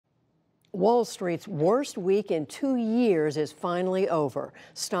Wall Street's worst week in 2 years is finally over.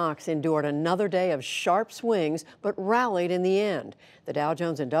 Stocks endured another day of sharp swings, but rallied in the end. The Dow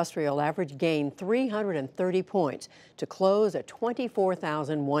Jones Industrial Average gained 330 points to close at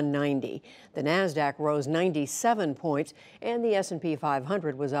 24,190. The Nasdaq rose 97 points, and the S&P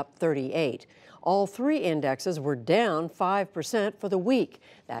 500 was up 38. All three indexes were down 5% for the week.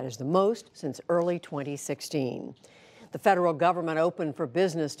 That is the most since early 2016. The federal government opened for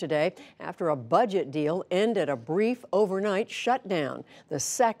business today after a budget deal ended a brief overnight shutdown, the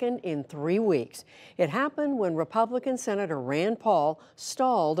second in 3 weeks. It happened when Republican Senator Rand Paul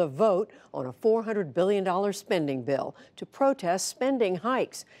stalled a vote on a $400 billion spending bill to protest spending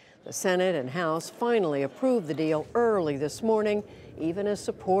hikes. The Senate and House finally approved the deal early this morning, even as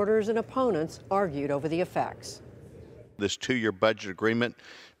supporters and opponents argued over the effects. This two-year budget agreement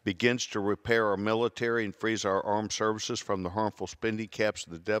begins to repair our military and frees our armed services from the harmful spending caps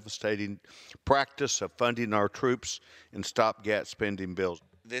of the devastating practice of funding our troops in stopgap spending bills.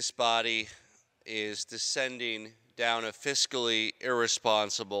 This body is descending down a fiscally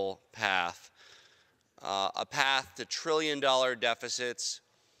irresponsible path, a path to trillion-dollar deficits,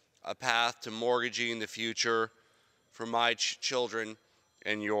 a path to mortgaging the future for my children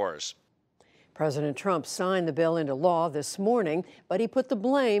and yours. President Trump signed the bill into law this morning, but he put the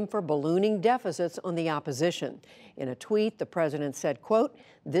blame for ballooning deficits on the opposition. In a tweet, the president said, quote,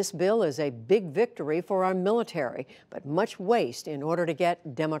 "This bill is a big victory for our military, but much waste in order to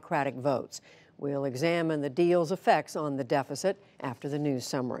get Democratic votes. We'll examine the deal's effects on the deficit after the news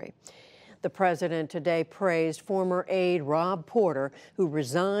summary." The president today praised former aide Rob Porter, who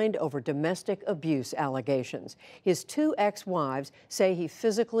resigned over domestic abuse allegations. His two ex-wives say he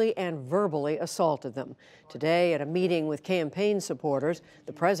physically and verbally assaulted them. Today, at a meeting with campaign supporters,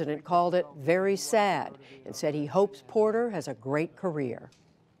 the president called it very sad and said he hopes Porter has a great career.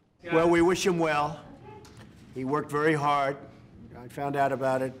 Well, we wish him well. He worked very hard. I found out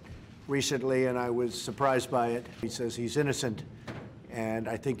about it recently, and I was surprised by it. He says he's innocent. And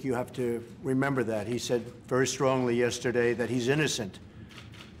I think you have to remember that. He said very strongly yesterday that he's innocent.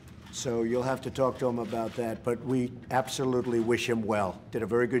 So you'll have to talk to him about that. But we absolutely wish him well. Did a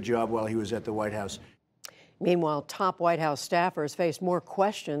very good job while he was at the White House. Meanwhile, top White House staffers face more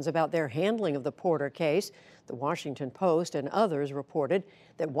questions about their handling of the Porter case. The Washington Post and others reported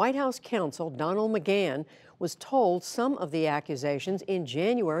that White House counsel Donald McGahn was told some of the accusations in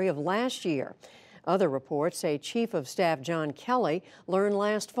January of last year. Other reports say Chief of Staff John Kelly learned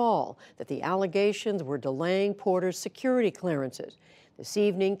last fall that the allegations were delaying Porter's security clearances. This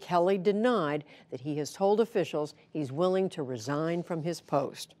evening, Kelly denied that he has told officials he's willing to resign from his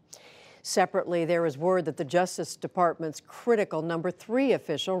post. Separately, there is word that the Justice Department's critical number 3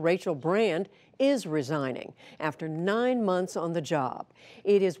 official, Rachel Brand, is resigning after 9 months on the job.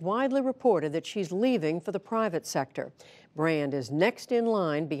 It is widely reported that she's leaving for the private sector. Brand is next in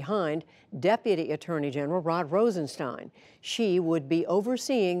line behind Deputy Attorney General Rod Rosenstein. She would be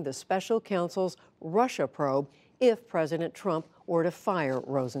overseeing the special counsel's Russia probe if President Trump were to fire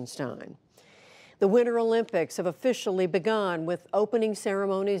Rosenstein. The Winter Olympics have officially begun with opening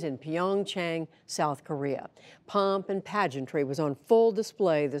ceremonies in Pyeongchang, South Korea. Pomp and pageantry was on full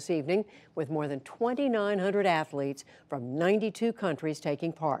display this evening, with more than 2,900 athletes from 92 countries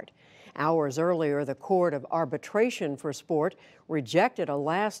taking part. Hours earlier, the Court of Arbitration for Sport rejected a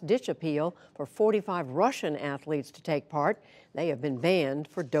last-ditch appeal for 45 Russian athletes to take part. They have been banned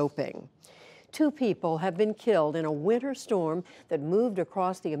for doping. 2 people have been killed in a winter storm that moved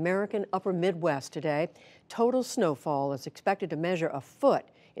across the American upper Midwest today. Total snowfall is expected to measure a foot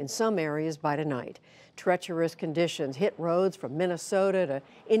in some areas by tonight. Treacherous conditions hit roads from Minnesota to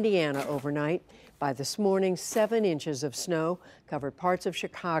Indiana overnight. By this morning, 7 inches of snow covered parts of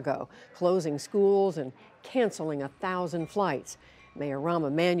Chicago, closing schools and canceling 1,000 flights. Mayor Rahm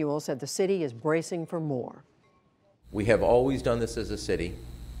Emanuel said the city is bracing for more. We have always done this as a city.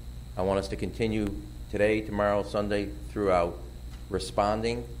 I want us to continue today, tomorrow, Sunday, throughout,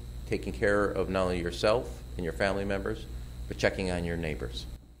 responding, taking care of not only yourself and your family members, but checking on your neighbors.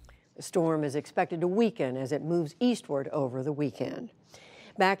 The storm is expected to weaken as it moves eastward over the weekend.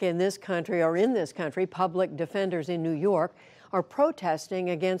 Back in this country, public defenders in New York are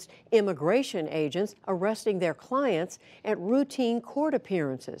protesting against immigration agents arresting their clients at routine court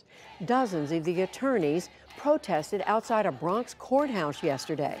appearances. Dozens of the attorneys protested outside a Bronx courthouse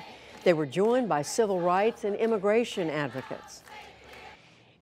yesterday. They were joined by civil rights and immigration advocates.